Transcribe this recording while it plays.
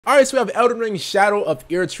Alright, so we have Elden Ring Shadow of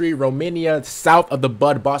Erdtree, Romania, south of the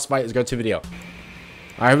Bud boss fight. Is going to video.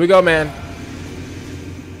 Alright, here we go, man.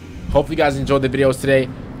 Hopefully you guys enjoyed the videos today.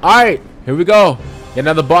 Alright, here we go. Get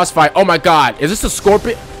another boss fight. Oh my god. Is this a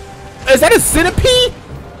scorpion? Is that a centipede?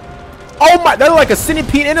 Oh my, that looks like a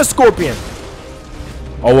centipede and a scorpion.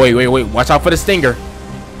 Oh, wait. Watch out for the stinger.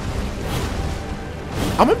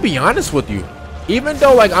 I'm gonna be honest with you. Even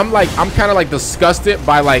though I'm kind of like disgusted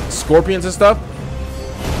by like scorpions and stuff,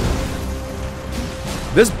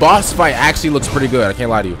 this boss fight actually looks pretty good. I can't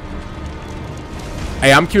lie to you.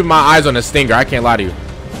 Hey, I'm keeping my eyes on the stinger. I can't lie to you.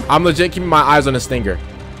 I'm legit keeping my eyes on the stinger.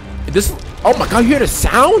 This, oh my god, you hear the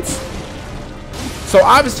sounds? So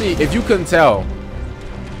obviously, if you couldn't tell,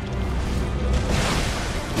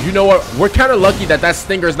 you know what? We're kind of lucky that that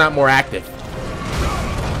stinger is not more active.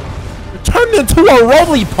 It turned into a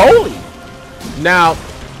roly-poly. Now,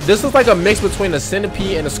 this is like a mix between a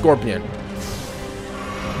centipede and a scorpion.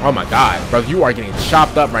 Oh my god, bro, you are getting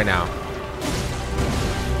chopped up right now.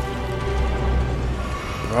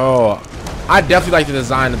 Bro, I definitely like the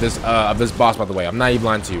design of this boss, by the way. I'm not even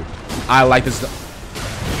lying to you. I like this.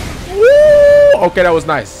 Woo! Okay, that was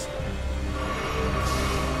nice.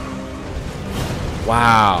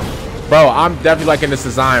 Wow. Bro, I'm definitely liking this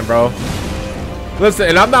design, bro. Listen,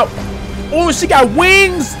 and I'm not... Oh, she got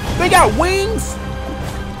wings! They got wings!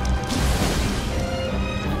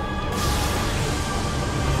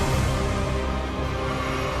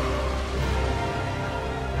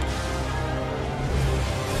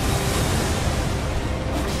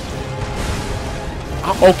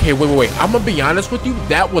 Okay, wait. I'm gonna be honest with you.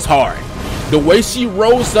 That was hard. The way she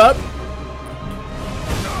rose up.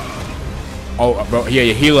 Oh, bro,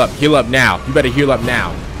 yeah, heal up now. You better heal up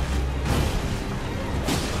now.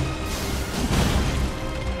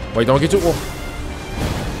 Wait, don't get too. Oh.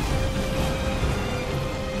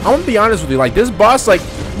 I'm gonna be honest with you. Like this boss, like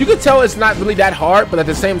you can tell it's not really that hard, but at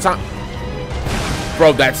the same time,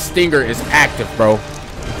 bro, that stinger is active, bro.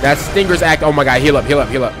 That stinger's active. Oh my god, heal up.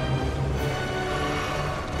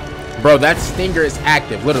 Bro, that stinger is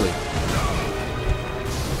active, literally.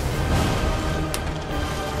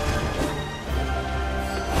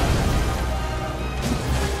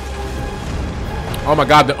 Oh my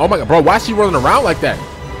god, bro, why is she running around like that?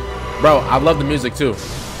 Bro, I love the music too.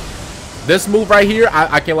 This move right here,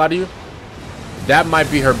 I can't lie to you. That might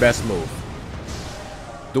be her best move.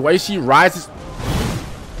 The way she rises.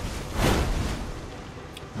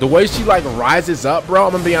 The way she like rises up, bro,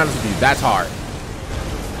 I'm gonna be honest with you, that's hard.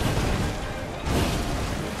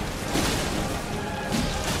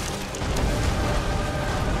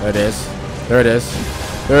 There it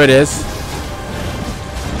is.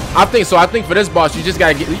 I think so. I think for this boss, you just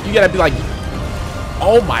gotta be like,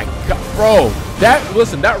 oh my god, bro.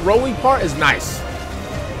 That rolling part is nice.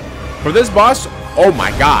 For this boss, oh my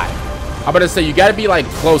god. I'm about to say you gotta be like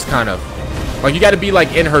close, kind of. Like you gotta be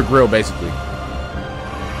like in her grill, basically.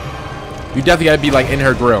 You definitely gotta be like in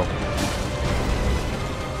her grill.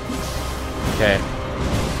 Okay.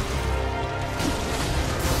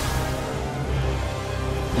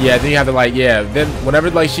 Yeah, then you have to like, yeah, then whenever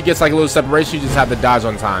like she gets like a little separation, you just have to dodge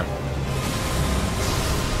on time.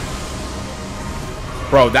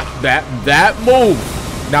 Bro, that move.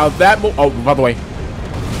 Now that move, oh, by the way,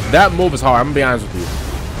 that move is hard. I'm gonna be honest with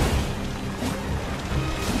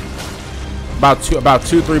you. About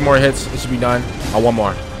two, 3 more hits, it should be done. Oh, 1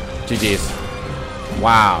 more. GG's.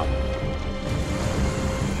 Wow.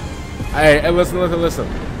 Hey, listen.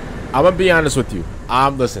 I'm gonna be honest with you.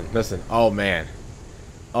 Listen.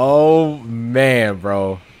 Oh man,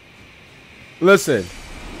 bro. Listen,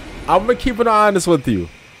 I'm gonna keep it honest with you.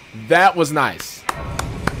 That was nice.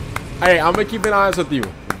 Hey, I'm gonna keep it honest with you.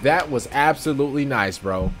 That was absolutely nice,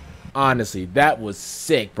 bro. Honestly, that was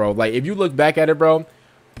sick, bro. Like if you look back at it, bro.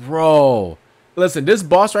 Listen, this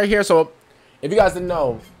boss right here. So if you guys didn't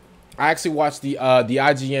know, I actually watched the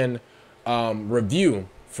IGN review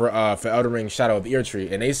for Elden Ring Shadow of Erdtree,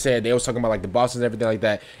 and they said they was talking about like the bosses and everything like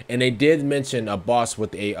that, and they did mention a boss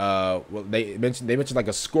with a well, they mentioned like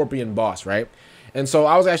a scorpion boss, right? And so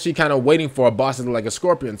I was actually kind of waiting for a boss that looked like a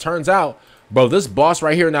scorpion. Turns out, bro, this boss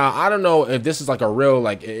right here, now I don't know if this is like a real,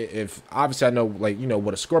 like, if obviously I know, like, you know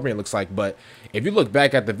what a scorpion looks like, but if you look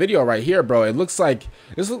back at the video right here, bro, it looks like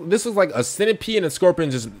this is like a centipede and a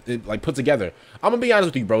scorpion just like put together. I'm gonna be honest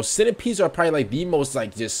with you, bro. Centipedes are probably like the most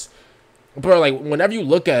like just, bro, like whenever you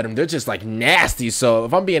look at them, they're just like nasty. So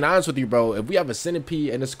if I'm being honest with you, bro, if we have a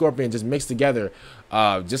centipede and a scorpion just mixed together,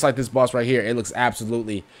 just like this boss right here, it looks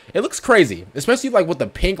crazy, especially like with the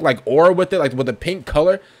pink like aura with it, like with the pink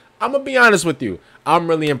color. I'm gonna be honest with you, I'm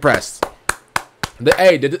really impressed.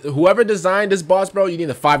 Whoever designed this boss, bro, you need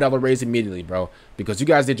a $5 raise immediately, bro, because you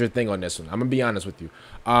guys did your thing on this one. I'm gonna be honest with you.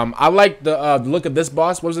 I like the look of this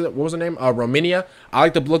boss. What was her name? Romina. I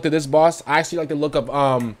like the look of this boss. I actually like the look of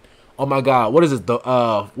oh my god, what is it?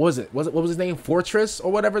 What was his name? Fortress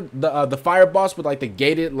or whatever. The fire boss with like the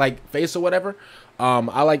gated like face or whatever.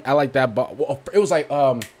 I like that. Well, it was like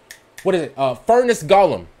what is it? Furnace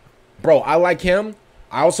Golem, bro. I like him.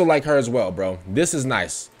 I also like her as well, bro. This is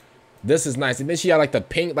nice. This is nice. And then she had like the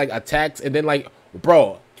pink like attacks, and then like,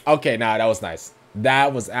 bro, okay, nah, that was nice.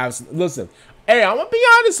 That was absolutely. Listen, hey, I'm gonna be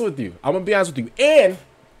honest with you. And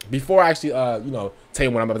before I actually you know, tell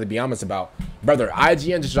you what I'm about to be honest about, brother,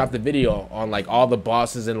 IGN just dropped the video on like all the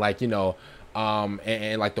bosses and like, you know,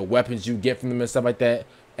 and like the weapons you get from them and stuff like that.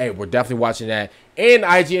 Hey, we're definitely watching that. And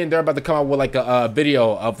IGN, they're about to come out with like a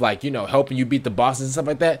video of like, you know, helping you beat the bosses and stuff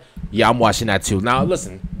like that. Yeah, I'm watching that too. Now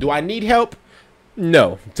listen, do I need help?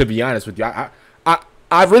 No, to be honest with you,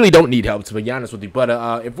 I really don't need help, to be honest with you. But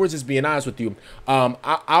if we're just being honest with you,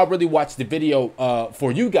 I'll really watch the video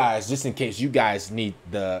for you guys, just in case you guys need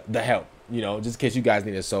the help. You know, just in case you guys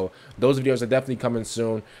need it. So those videos are definitely coming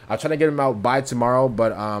soon. I'll try to get them out by tomorrow,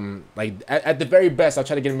 but like at the very best, I'll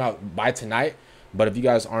try to get them out by tonight. But if you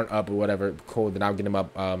guys aren't up or whatever, cool, then I'll get them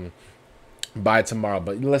up by tomorrow.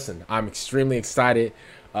 But listen, I'm extremely excited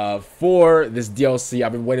for this DLC.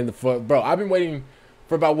 I've been waiting I've been waiting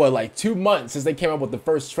for about what, like 2 months since they came out with the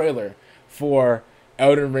first trailer for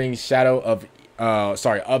Elden Ring Shadow of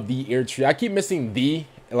of the Erdtree. I keep missing the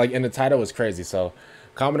like in the title. It's crazy. So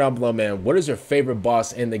comment down below, man, what is your favorite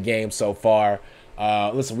boss in the game so far?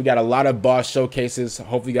 Listen, we got a lot of boss showcases.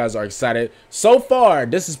 Hopefully you guys are excited. So far,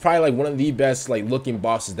 this is probably like one of the best like looking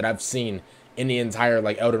bosses that I've seen in the entire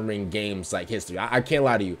like Elden Ring games like history. I can't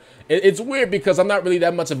lie to you. It's weird because I'm not really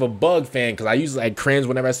that much of a bug fan, because I usually like cringe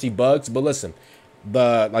whenever I see bugs. But listen,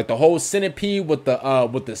 the whole centipede with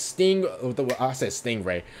the sting, I said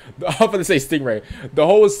stingray. I'm gonna say stingray. The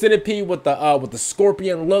whole centipede with the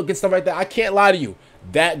scorpion look and stuff like that. I can't lie to you.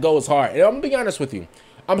 That goes hard. And I'm gonna be honest with you.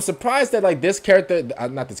 I'm surprised that like this character,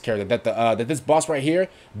 not this character, that this boss right here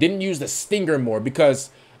didn't use the stinger more, because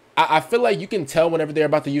I feel like you can tell whenever they're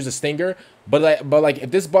about to use a stinger. But like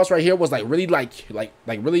if this boss right here was like really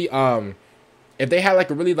really if they had like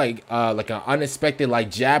a really like an unexpected like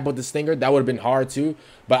jab with the stinger, that would have been hard too.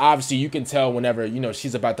 But obviously you can tell whenever, you know,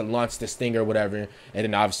 she's about to launch the stinger or whatever, and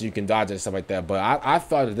then obviously you can dodge it and stuff like that. But I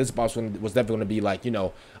thought that this boss was definitely going to be like, you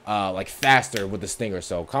know, like faster with the stinger.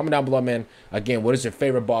 So comment down below, man. Again, what is your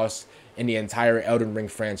favorite boss in the entire Elden Ring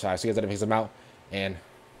franchise? So you guys gotta fix them out, and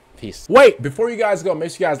peace. Wait, before you guys go, make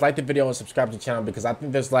sure you guys like the video and subscribe to the channel, because I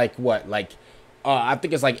think there's like what, like I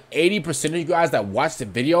think it's like 80% of you guys that watch the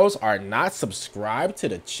videos are not subscribed to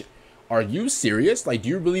the Are you serious? Like, do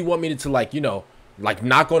you really want me to like, you know, like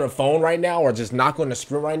knock on the phone right now, or just knock on the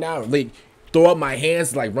screen right now, or like throw up my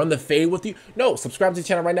hands, like run the fade with you? No, subscribe to the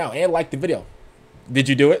channel right now and like the video. Did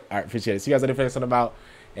you do it? All right, appreciate it. See you guys later for the next one, about,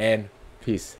 and peace.